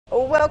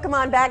welcome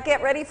on back.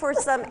 Get ready for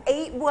some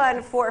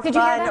 8-1 for Did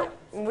you hear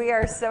fun. We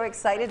are so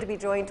excited to be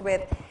joined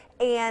with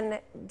Ann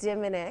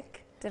Diminick.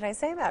 Did I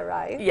say that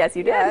right? Yes,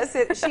 you did.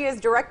 Yes, she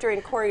is director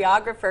and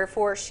choreographer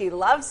for She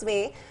Loves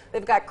Me.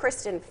 We've got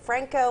Kristen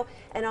Franco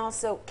and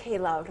also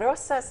Kayla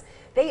Rosas.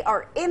 They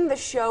are in the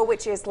show,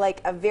 which is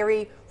like a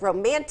very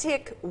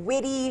romantic,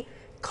 witty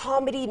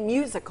comedy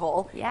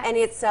musical. Yes. And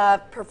it's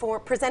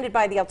presented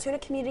by the Altoona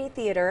Community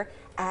Theater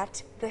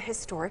at the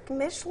historic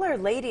Mishler.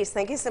 Ladies,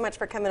 thank you so much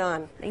for coming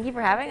on. Thank you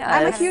for having us.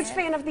 I'm a huge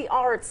fan of the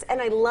arts,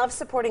 and I love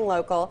supporting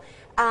local.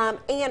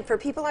 And for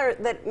people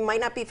that might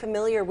not be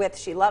familiar with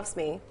She Loves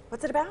Me,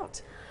 what's it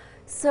about?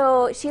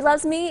 So, She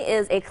Loves Me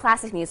is a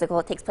classic musical.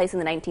 It takes place in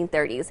the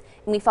 1930s,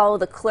 and we follow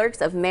the clerks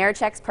of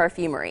Marichek's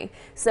Perfumery.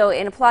 So,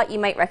 in a plot you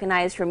might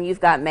recognize from You've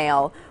Got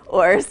Mail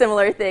or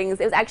similar things,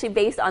 it was actually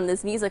based on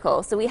this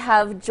musical. So, we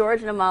have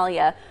George and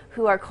Amalia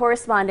who are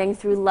corresponding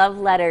through love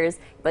letters,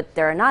 but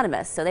they're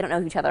anonymous, so they don't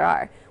know who each other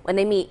are. When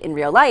they meet in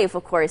real life,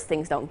 of course,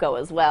 things don't go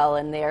as well,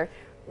 and they're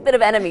a bit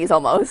of enemies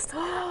almost.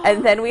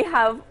 And then we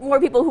have more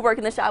people who work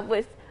in the shop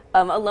with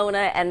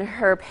Altoona and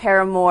her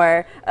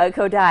paramour,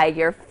 Kodai,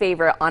 your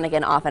favorite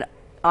on-again,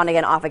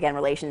 off-again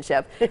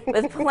relationship,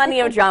 with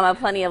plenty of drama,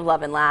 plenty of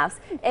love and laughs.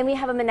 And we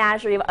have a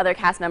menagerie of other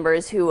cast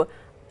members who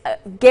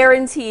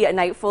guarantee a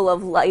night full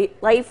of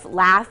life,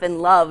 laugh, and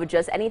love.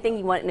 Just anything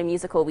you want in a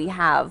musical, we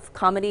have.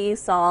 Comedy,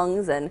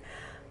 songs, and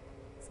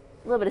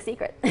a little bit of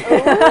secret.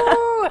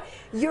 Ooh,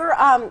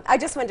 I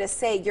just wanted to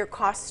say, your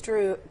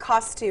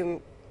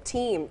costume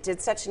team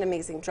did such an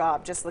amazing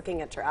job just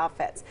looking at your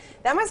outfits.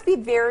 That must be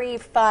very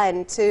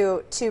fun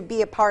to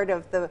be a part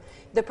of the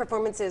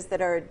performances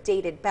that are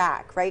dated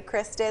back, right,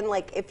 Kristen?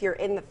 Like if you're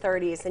in the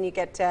 30s and you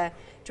get to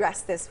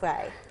dress this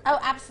way. Oh,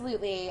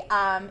 absolutely.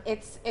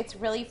 It's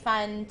really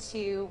fun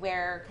to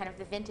wear kind of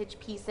the vintage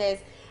pieces.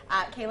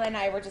 Kayla and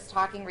I were just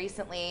talking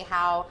recently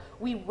how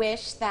we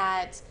wish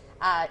that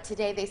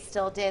today they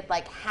still did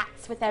like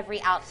hats with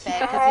every outfit,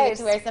 because you get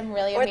to wear some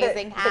really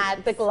amazing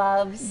hats. The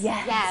gloves.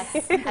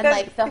 Yes. And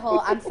like the whole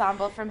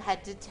ensemble from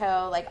head to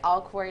toe, like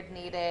all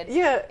coordinated.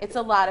 Yeah. It's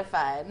a lot of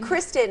fun.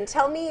 Kristen,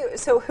 tell me,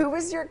 so who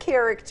is your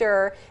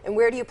character and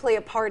where do you play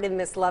a part in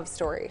this love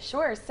story?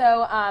 Sure.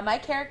 So my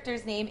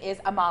character's name is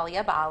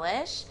Amalia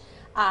Balish.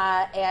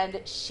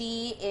 And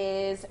she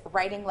is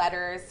writing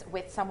letters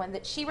with someone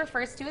that she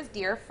refers to as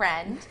dear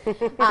friend,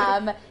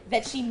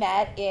 that she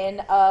met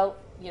in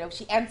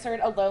she answered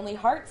a Lonely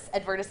Hearts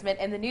advertisement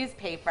in the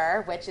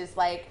newspaper, which is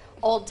like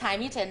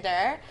old-timey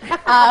Tinder, but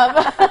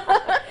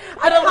a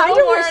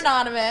little more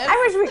anonymous.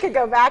 I wish we could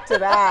go back to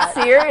that.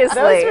 Seriously.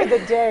 Those were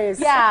the days.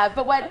 Yeah,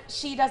 but what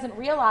she doesn't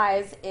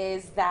realize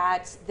is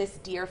that this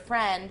dear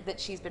friend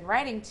that she's been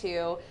writing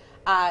to,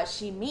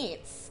 she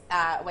meets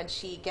when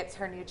she gets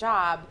her new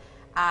job.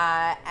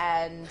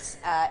 And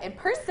in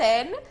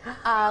person,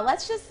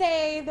 let's just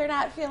say they're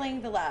not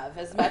feeling the love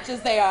as much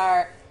as they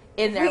are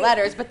in their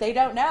letters, but they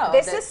don't know.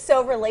 This is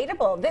so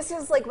relatable. This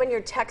is like when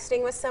you're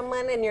texting with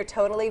someone and you're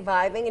totally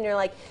vibing and you're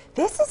like,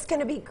 this is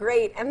going to be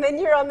great. And then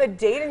you're on the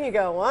date and you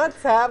go,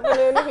 what's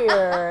happening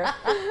here?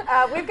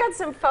 We've got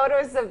some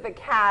photos of the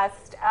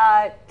cast.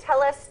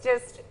 Tell us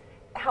just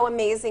how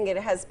amazing it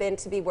has been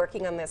to be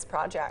working on this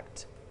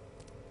project.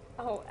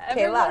 Oh,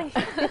 everybody.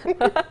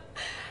 Kayla.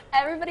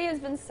 Everybody has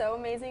been so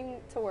amazing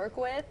to work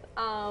with.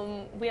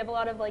 We have a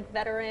lot of like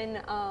veteran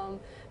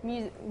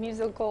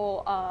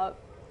musical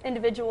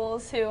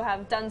individuals who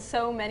have done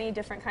so many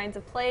different kinds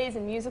of plays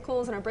and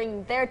musicals and are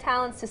bringing their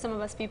talents to some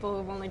of us people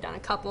who've only done a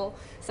couple.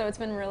 So it's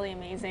been really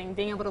amazing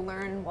being able to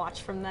learn and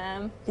watch from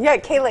them. Yeah,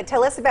 Kayla,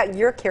 tell us about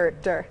your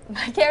character.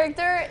 My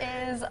character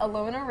is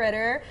Altoona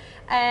Ritter,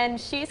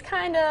 and she's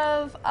kind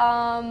of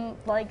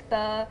like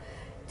the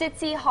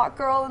ditzy hot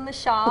girl in the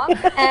shop,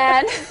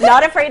 and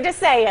not afraid to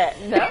say it.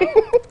 No,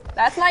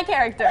 that's my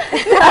character.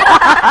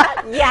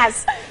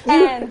 Yes,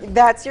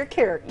 that's your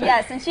character.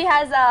 Yes, and she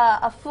has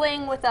a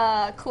fling with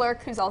a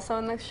clerk who's also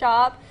in the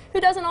shop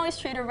who doesn't always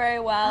treat her very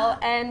well,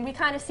 and we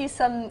kind of see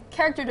some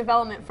character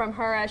development from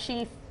her as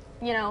she,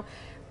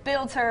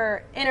 builds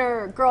her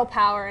inner girl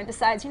power and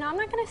decides, I'm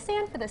not going to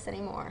stand for this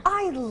anymore.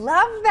 I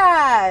love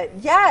that.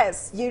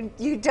 Yes,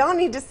 you don't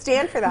need to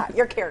stand for that.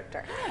 Your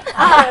character.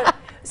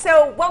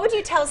 So what would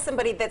you tell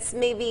somebody that's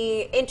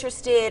maybe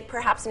interested,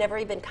 perhaps never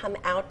even come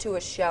out to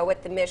a show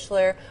at the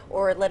Mishler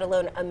or let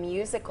alone a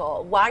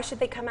musical? Why should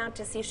they come out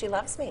to see She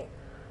Loves Me?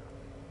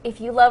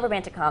 If you love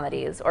romantic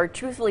comedies, or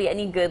truthfully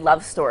any good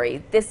love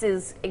story, this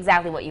is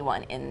exactly what you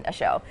want in a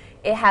show.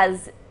 It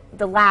has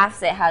the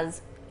laughs,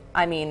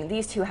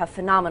 these two have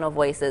phenomenal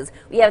voices.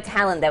 We have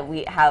talent that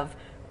we have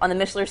on the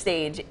Mishler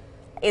stage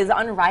is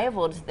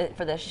unrivaled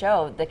for this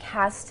show. The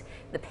cast,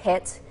 the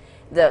pit,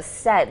 the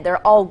set,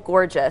 they're all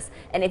gorgeous.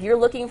 And if you're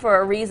looking for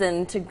a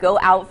reason to go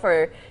out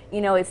for,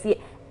 it's the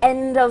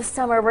end of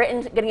summer,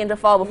 we're getting into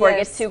fall before it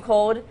gets too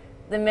cold,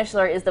 the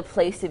Mishler is the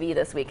place to be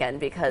this weekend,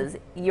 because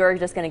you're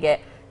just going to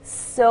get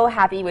so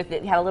happy with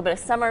it. We had a little bit of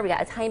summer, we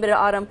got a tiny bit of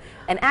autumn,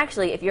 and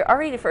actually, if you're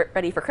already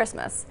ready for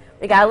Christmas,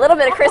 we got a little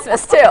bit of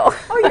Christmas too.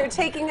 Oh, you're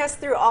taking us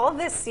through all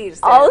this season.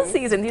 All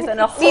season. You spent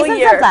a whole Seasons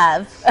year. of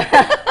love.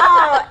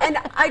 Oh, and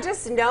I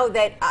just know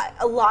that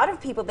a lot of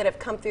people that have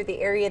come through the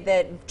area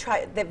that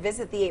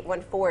visit the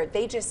 814,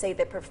 they just say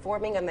that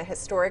performing on the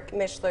historic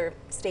Mishler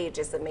stage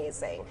is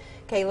amazing.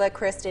 Kayla,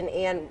 Kristen,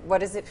 Ann, what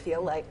does it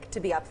feel like to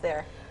be up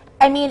there?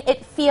 I mean,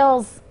 it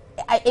feels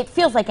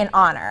like an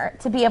honor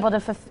to be able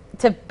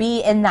to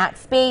be in that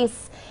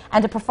space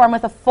and to perform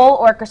with a full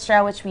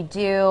orchestra, which we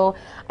do.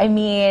 I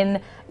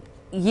mean,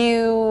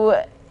 you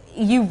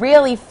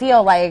really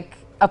feel like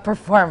a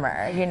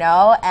performer, you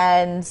know?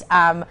 And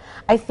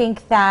I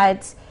think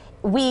that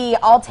we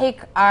all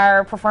take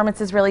our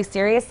performances really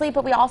seriously,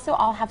 but we also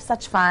all have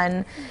such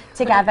fun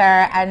together,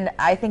 and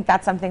I think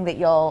that's something that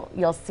you'll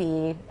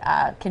see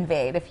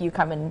conveyed if you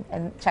come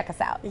and check us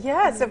out.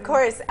 Yes, of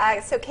course.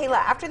 So Kayla,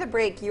 after the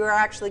break, you are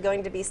actually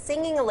going to be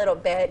singing a little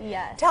bit.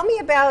 Yes. Tell me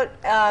about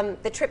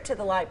the trip to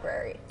the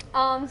library.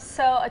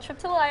 So a trip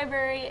to the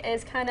library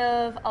is kind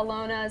of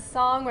Alona's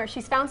song where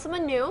she's found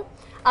someone new,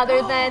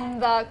 other than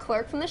the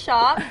clerk from the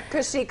shop.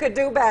 Because she could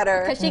do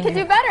better. Because she could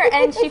do better,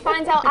 and she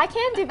finds out I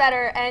can do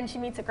better, and she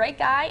meets a great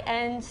guy,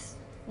 and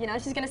you know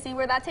she's gonna see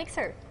where that takes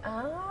her.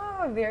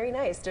 Oh, very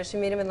nice. Does she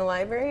meet him in the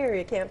library, or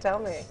you can't tell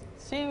me?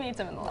 She meets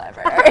him in the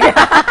library.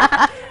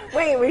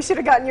 Wait, we should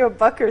have gotten you a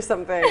book or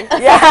something.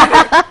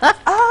 Yeah.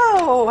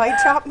 Oh, I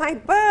dropped my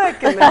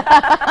book. And then,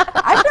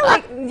 I feel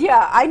like,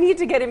 yeah, I need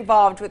to get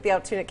involved with the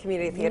Altoona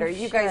Community Theater.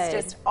 You guys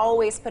should. just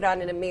always put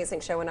on an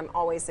amazing show, and I'm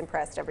always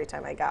impressed every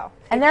time I go.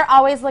 And they're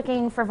always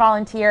looking for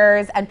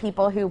volunteers and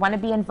people who want to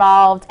be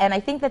involved. And I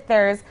think that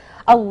there's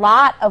a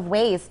lot of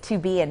ways to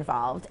be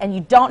involved, and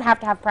you don't have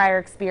to have prior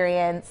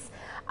experience.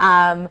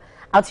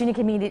 Altoona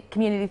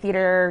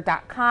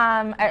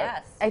CommunityTheater.com,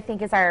 Yes. I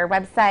think is our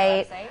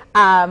website.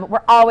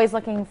 We're always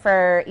looking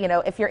for, you know,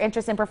 if you're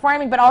interested in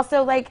performing, but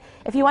also like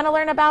if you want to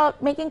learn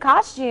about making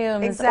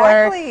costumes,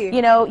 Exactly. or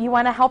you know, you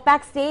want to help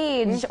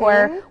backstage,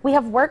 or we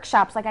have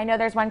workshops. Like I know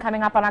there's one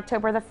coming up on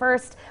October the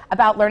 1st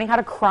about learning how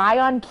to cry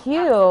on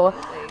cue.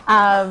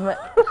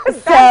 That's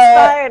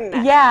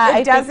fun. Yeah,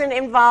 It doesn't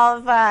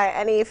involve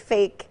any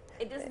fake.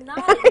 It does not.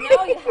 No,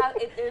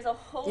 there's a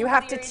whole You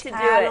have to theory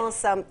channel do it.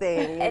 something,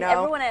 you And know?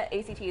 everyone at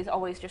ACT is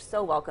always just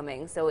so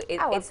welcoming. So Of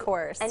it's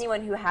course.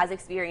 anyone who has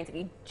experience, if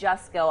you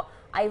just go,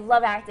 I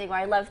love acting or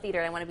I love theater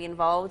and I want to be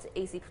involved,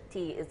 ACT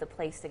is the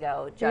place to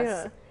go.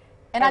 Yeah.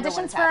 And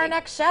everyone's auditions for our happy.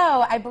 next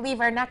show, I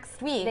believe, are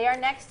next week. They are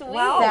next week.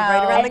 Wow,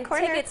 right around the And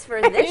corner. tickets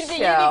for this You'd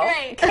show. be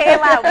great.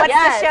 Kayla, what's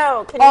Yes. the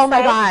show? Can you Oh my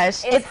say?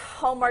 gosh. It's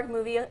Hallmark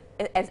movie,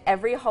 as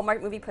every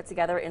Hallmark movie put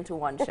together into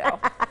one show.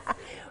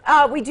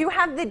 We do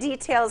have the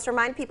details.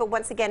 Remind people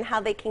once again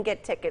how they can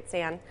get tickets,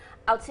 Ann.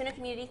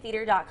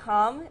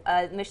 AltoonaCommunityTheater.com.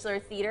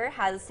 Mishler Theater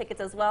has tickets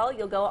as well.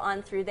 You'll go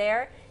on through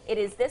there. It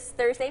is this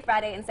Thursday,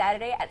 Friday, and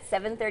Saturday at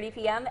 7:30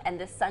 p.m. and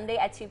this Sunday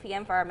at 2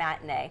 p.m. for our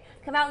matinee.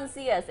 Come out and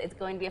see us. It's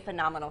going to be a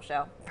phenomenal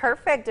show.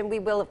 Perfect, and we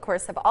will, of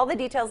course, have all the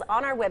details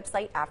on our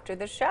website after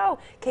the show.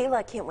 Kayla,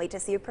 I can't wait to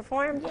see you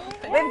perform.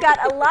 We've got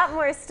a lot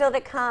more still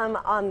to come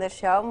on the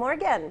show.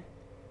 Morgan.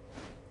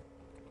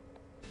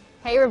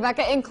 Hey,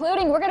 Rebecca,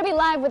 including we're going to be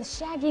live with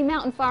Shaggy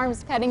Mountain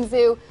Farms Petting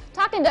Zoo,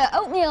 talking to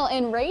Oatmeal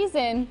and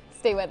Raisin.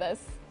 Stay with us.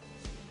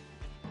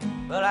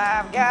 Well,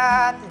 I've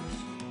got this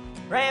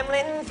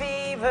rambling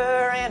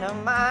fever and a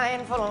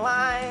mind full of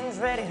lines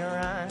ready to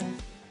run.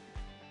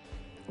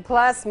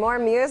 Plus, more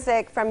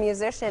music from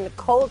musician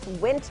Colt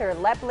Winter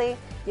Lepley.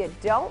 You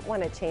don't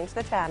want to change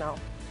the channel.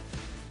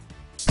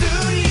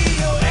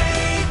 Studio